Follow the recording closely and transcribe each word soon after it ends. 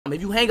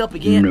If you hang up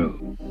again,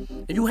 No.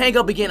 if you hang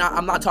up again,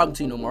 I'm not talking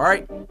to you no more,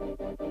 alright?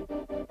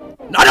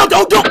 No, don't.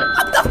 What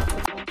the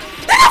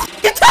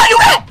f you tell you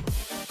that?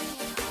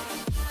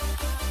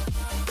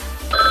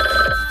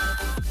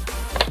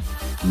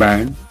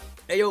 Ben.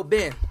 Hey, yo,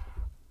 Ben.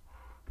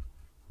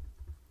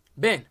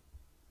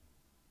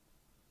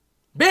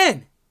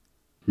 Ben!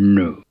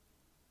 No.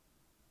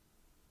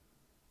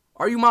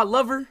 Are you my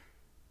lover?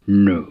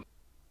 No.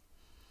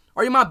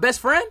 Are you my best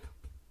friend?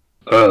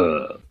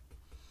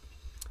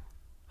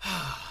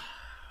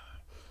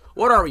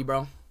 What are we,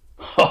 bro?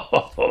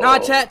 Nah,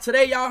 chat,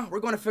 today, y'all,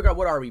 we're gonna figure out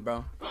what are we,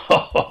 bro.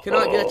 Can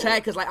I get a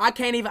chat? Cause like I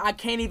can't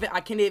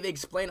even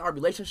explain our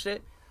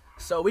relationship.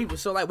 So we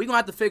gonna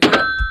have to figure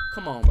out.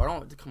 Come on, bro.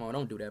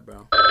 Don't do that,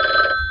 bro.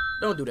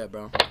 Don't do that,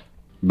 bro.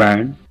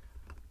 Ben.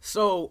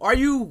 So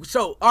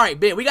alright,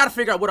 Ben, we gotta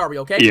figure out what are we,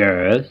 okay?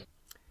 Yes.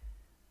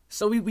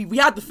 So we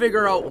have to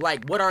figure out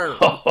like what our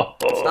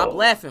stop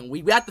laughing.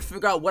 We have to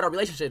figure out what our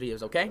relationship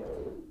is, okay?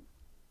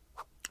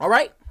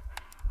 Alright?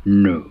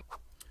 No.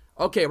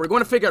 Okay, we're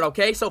gonna figure it out,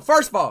 okay? So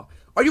first of all,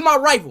 are you my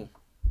rival?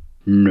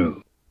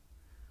 No.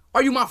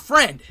 Are you my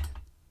friend?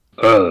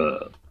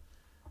 Are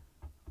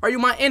you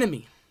my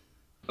enemy?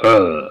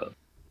 Are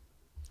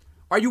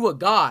you a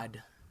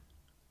god?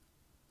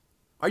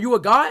 Are you a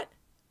god?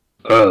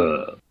 This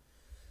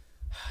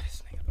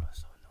nigga, bro, is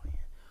so annoying.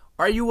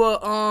 Are you a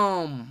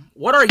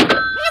what are you?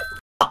 Man,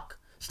 fuck!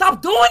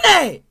 Stop doing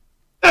that!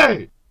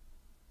 Hey!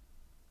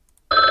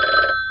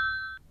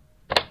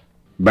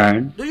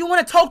 Ben. Do you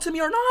want to talk to me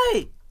or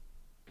not?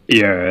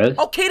 Yes.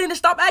 Okay, then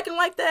stop acting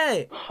like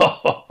that.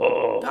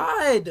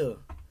 God.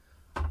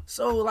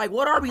 So like,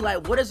 what are we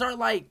like? What is our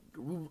like?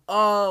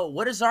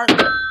 What is our?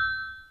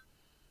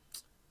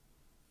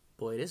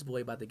 Boy, this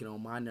boy about to get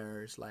on my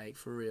nerves, like,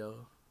 for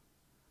real.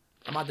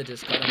 I'm about to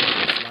just cut him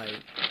off,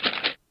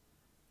 like.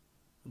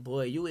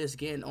 Boy, you is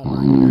getting on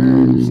my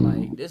nerves,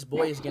 like, this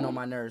boy is getting on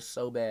my nerves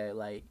so bad,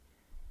 like,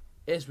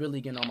 it's really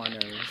getting on my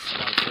nerves,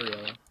 like, for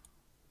real.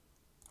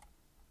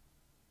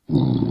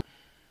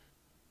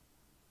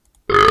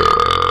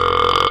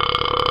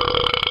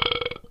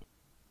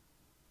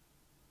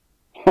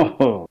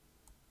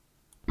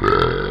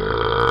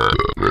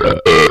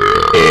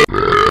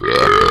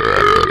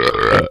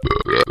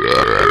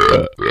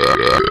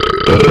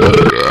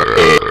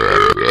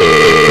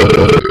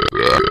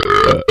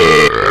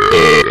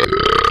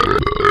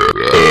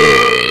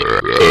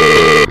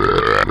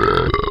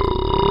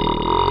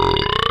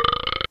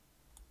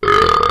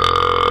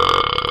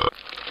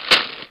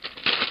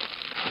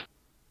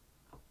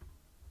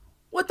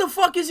 What the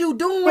fuck is you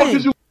doing?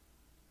 Man,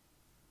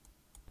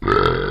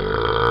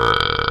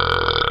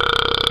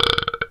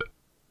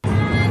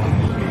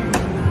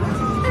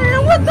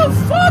 what the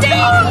fuck?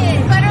 Dang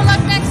it. Better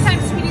luck next time,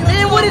 Speedy.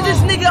 Man, what is this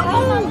nigga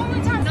on?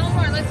 No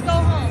more. Let's go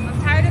home.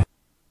 I'm tired of.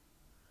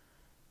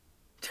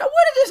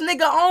 What is this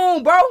nigga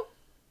on, bro?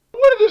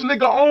 What is this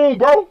nigga on,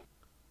 bro?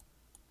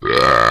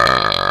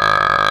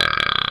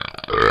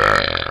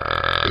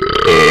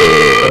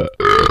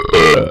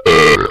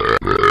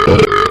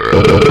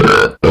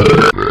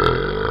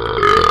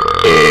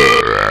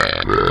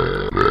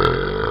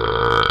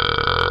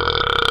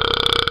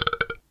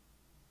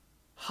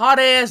 Hot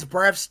ass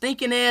breath,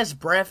 stinking ass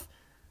breath.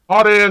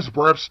 Hot ass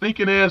breath,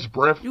 stinking ass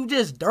breath. You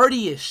just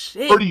dirty as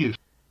shit. Dirty as.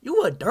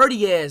 You a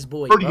dirty ass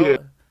boy, Dirty bro. ass.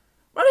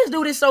 Bro, this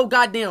dude is so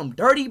goddamn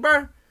dirty,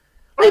 bro.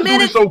 This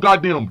dude is so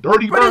goddamn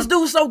dirty, Bro, bro. this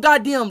dude so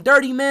goddamn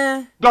dirty,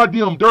 man.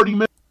 Goddamn dirty,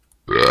 man.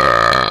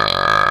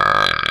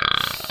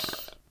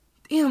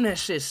 Damn, that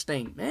shit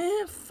stink,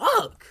 man.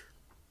 Fuck.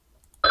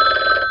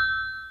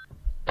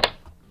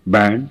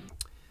 Ben.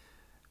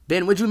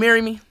 Ben, would you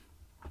marry me?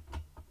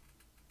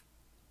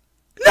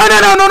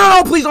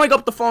 No. Please don't wake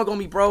up the phone on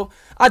me, bro.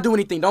 I'll do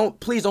anything.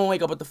 Please don't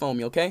wake up with the phone on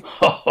me, okay?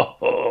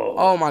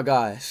 Oh, my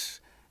gosh.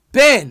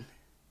 Ben.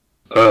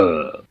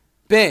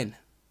 Ben.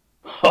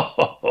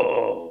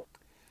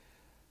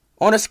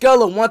 On a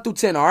scale of 1 through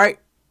 10, all right?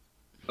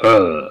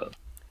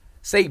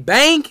 Say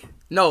bang.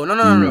 No.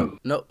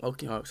 No.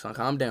 Okay, so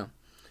calm down.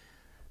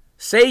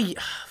 Say,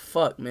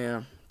 fuck,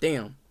 man.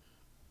 Damn.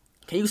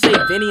 Can you say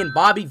Vinny and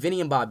Bobby?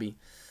 Vinny and Bobby.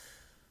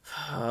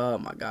 Oh,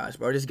 my gosh,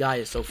 bro. This guy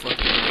is so fucking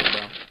weird,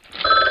 bro.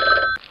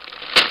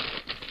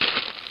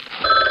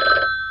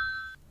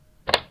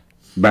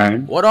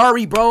 Ben. What are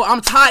we, bro?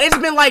 I'm tired. It's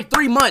been like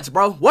 3 months,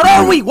 bro. What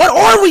are we? What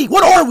are we?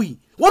 What are we?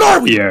 What are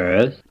we?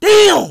 Yes.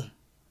 Damn.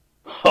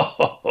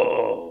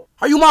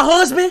 Are you my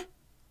husband?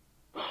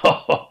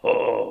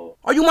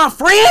 Are you my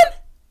friend?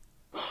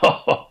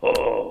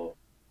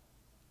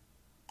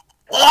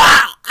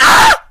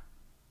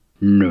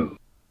 No.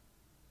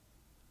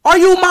 Are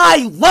you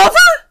my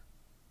lover?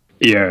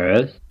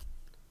 Yes.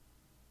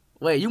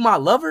 Wait, you my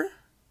lover?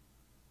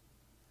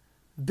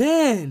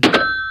 Ben.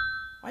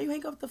 Why you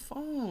hang up the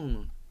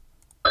phone?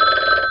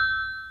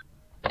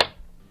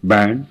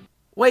 Ben.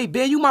 Wait,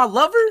 Ben, you my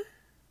lover?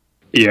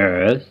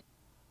 Yes.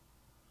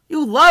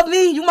 You love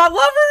me? You my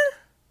lover?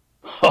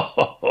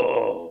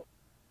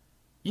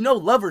 You know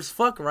lovers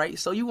fuck, right?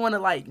 So you wanna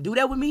like do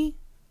that with me?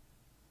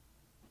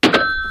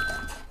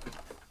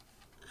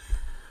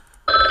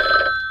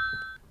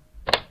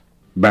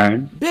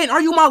 Ben. Ben,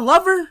 are you my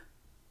lover?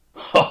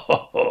 Ho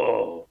ho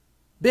ho.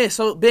 Ben,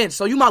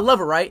 so you my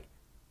lover, right?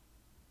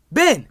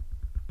 Ben.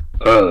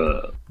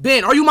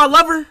 Ben, are you my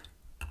lover?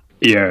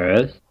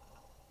 Yes.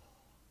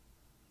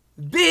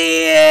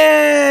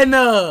 Ben.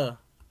 Ho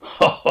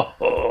ho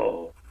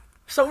ho.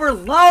 So we're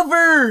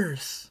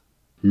lovers.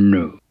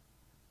 No.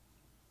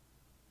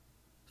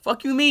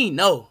 Fuck you mean?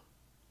 No.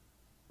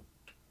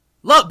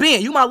 Look,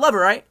 Ben, you my lover,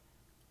 right?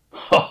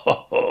 Ho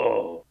ho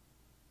ho.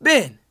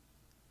 Ben.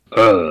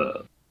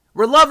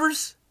 We're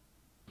lovers?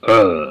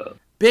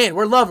 Ben,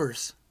 we're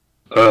lovers.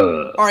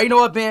 Alright, you know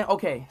what, Ben?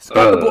 Okay.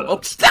 Stop the bull.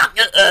 Oh, stop!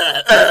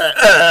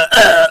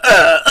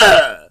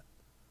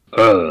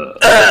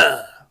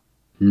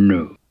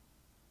 No.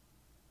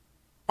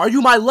 Are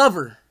you my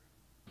lover?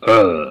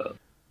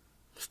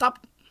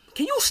 Stop.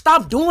 Can you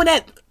stop doing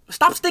that?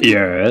 Stop sticking.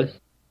 Yes.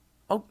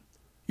 Oh,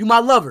 you my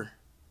lover?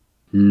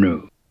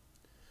 No.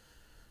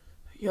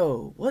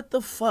 Yo, what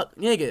the fuck,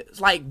 nigga? It's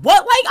like, what?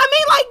 Like, I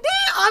mean, like,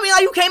 damn. I mean,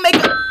 like, you can't make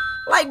it.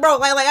 Like, bro,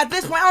 like at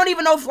this point, I don't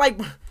even know if, like,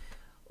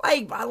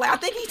 I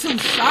think he's too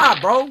shy,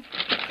 bro.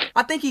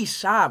 I think he's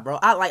shy, bro.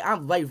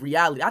 I'm like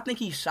reality. I think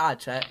he's shy,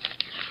 chat.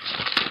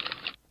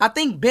 I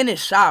think Ben is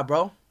shy,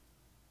 bro.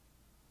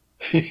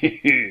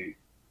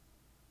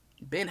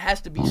 Ben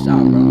has to be shy,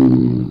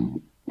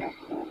 bro.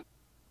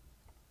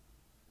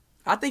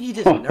 I think he's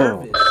just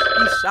nervous.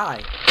 He's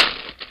shy.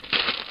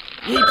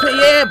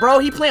 Yeah, bro.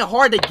 He playing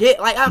hard to get.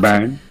 Like,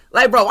 Ben.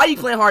 Like, bro, why you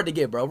playing hard to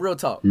get, bro? Real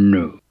talk.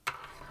 No.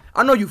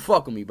 I know you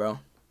fuck with me, bro.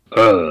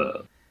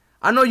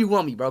 I know you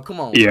want me, bro. Come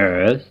on.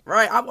 Yes.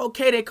 Right? I'm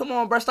okay then. Come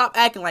on, bro. Stop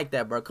acting like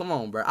that, bro. Come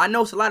on, bro. I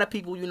know it's a lot of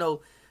people, you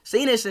know,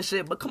 seen this and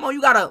shit, but come on,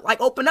 you gotta,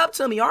 like, open up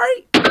to me,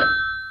 alright?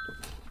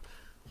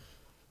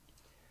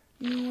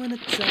 You wanna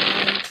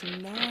try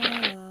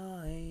tonight?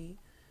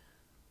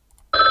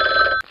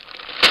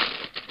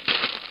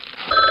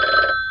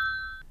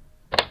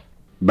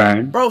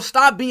 Ben. Bro,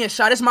 stop being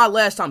shy. This is my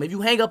last time. If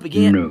you hang up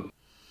again, No.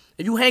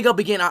 if you hang up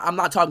again, I'm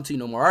not talking to you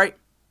no more, alright?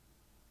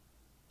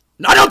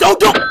 No, don't. What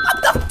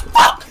the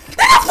fuck? Did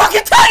I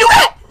fucking tell you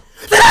that?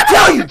 Did I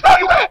tell you? Tell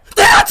you that.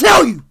 Did I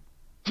tell you?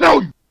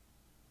 Tell you.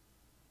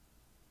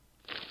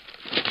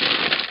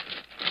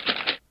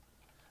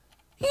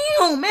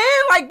 Ew,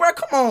 man. Like, bro,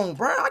 come on,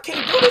 bro. I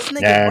can't do this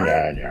nigga,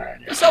 bro.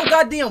 You're so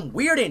goddamn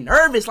weird and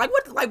nervous. Like,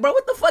 bro,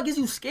 what the fuck is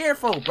you scared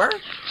for, bro?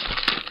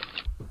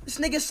 This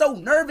nigga's so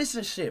nervous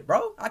and shit,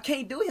 bro. I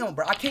can't do him,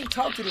 bro. I can't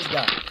talk to this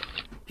guy.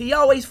 He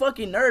always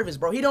fucking nervous,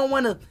 bro. He don't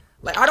want to,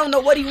 like, I don't know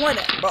what he want,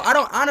 bro.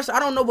 Honestly, I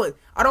don't know what,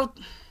 I don't.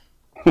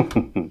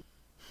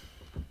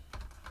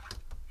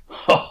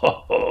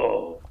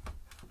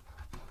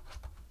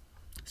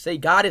 Say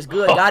God is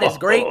good, God is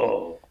great.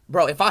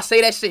 Bro, if I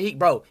say that shit, he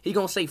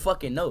gonna say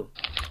fucking no.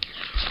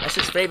 That's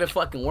his favorite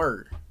fucking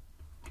word.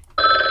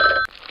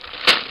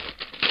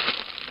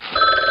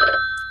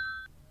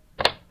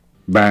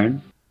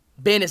 Ben.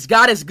 Ben, is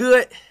God is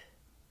good?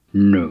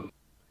 No.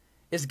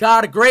 Is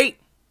God great?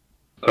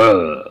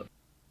 Huh?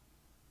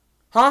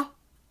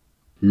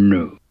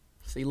 No.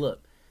 See,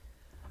 look.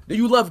 Do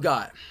you love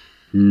God?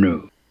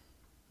 No.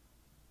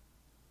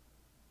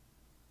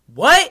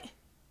 What?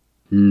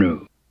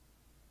 No.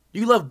 Do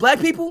you love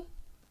black people?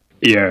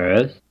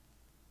 Yes.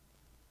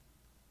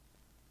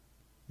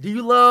 Do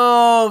you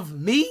love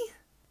me?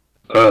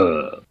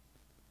 Bro,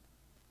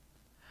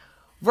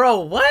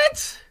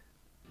 what?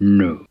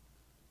 No.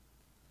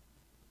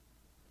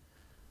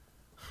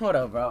 Hold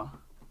up, bro.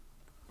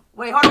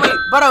 Wait, hold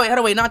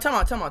on, wait. No, time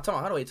out. Hold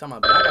on, wait, time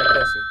out. I got a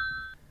question.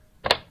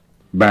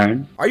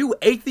 Ben. Are you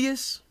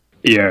atheist?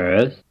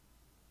 Yes.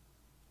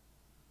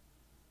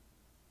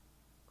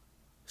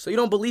 So you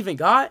don't believe in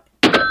God?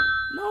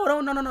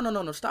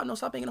 No. Stop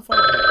being on the phone.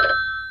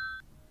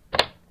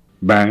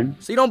 Ben.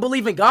 So you don't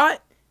believe in God?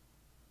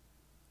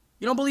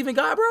 You don't believe in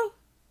God, bro?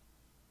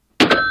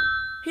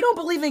 He don't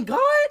believe in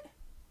God?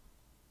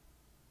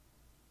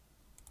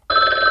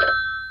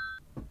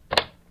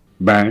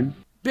 Ben.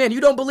 Ben, you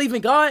don't believe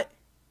in God?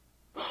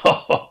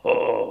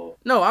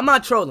 No, I'm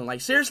not trolling.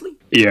 Like, seriously?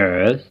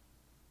 Yes.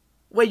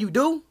 Wait, you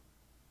do?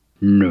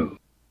 No.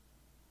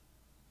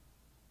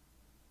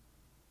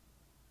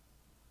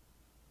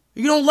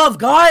 You don't love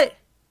God?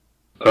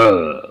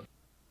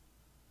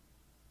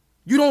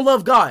 You don't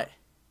love God?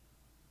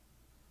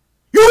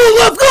 You don't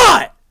love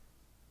God?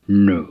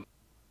 No.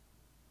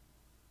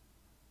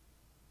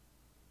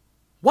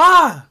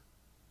 Why?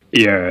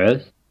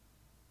 Yes.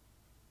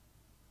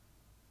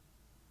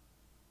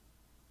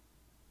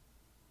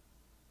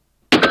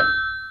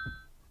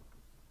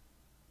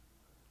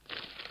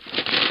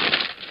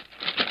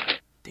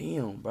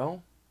 Damn,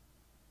 bro.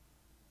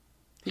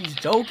 He's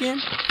joking?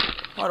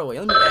 Hold on, wait,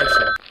 let me ask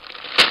you.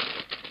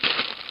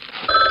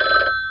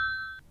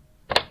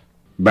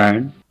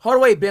 Ben. Hold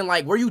on, wait, Ben,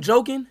 like, were you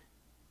joking?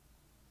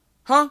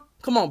 Huh?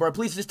 Come on, bro,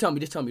 please just tell me,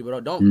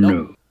 bro. Don't.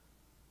 No.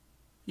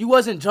 You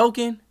wasn't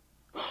joking?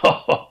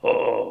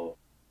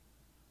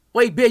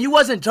 Wait, Ben, you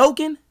wasn't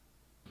joking?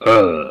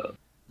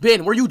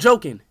 Ben, were you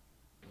joking?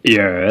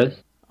 Yes.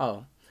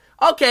 Oh.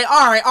 Okay,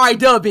 alright,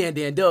 dub Ben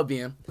then, dub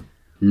Ben.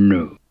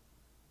 No.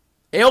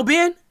 L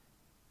Ben?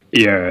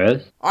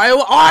 Yes.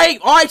 All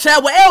right,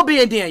 Chad. Well, L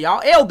Ben then,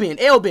 y'all. L Ben.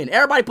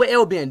 Everybody put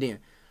L Ben then.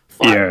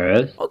 Fuck.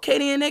 Yes. Okay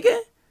then, nigga.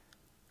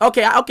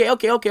 Okay. All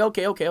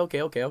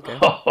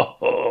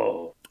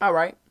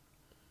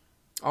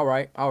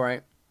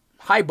right.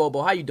 Hi,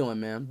 Bobo. How you doing,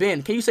 man?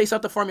 Ben, can you say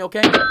something for me,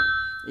 okay?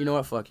 You know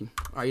what? Fuck you.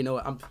 All right, you know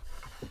what? All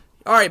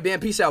right, Ben.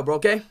 Peace out, bro,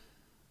 okay?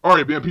 All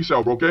right, Ben. Peace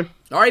out, bro, okay?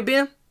 All right,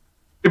 Ben.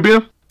 Hey,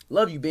 Ben.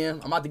 Love you, Ben.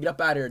 I'm about to get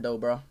up out of here, though,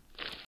 bro.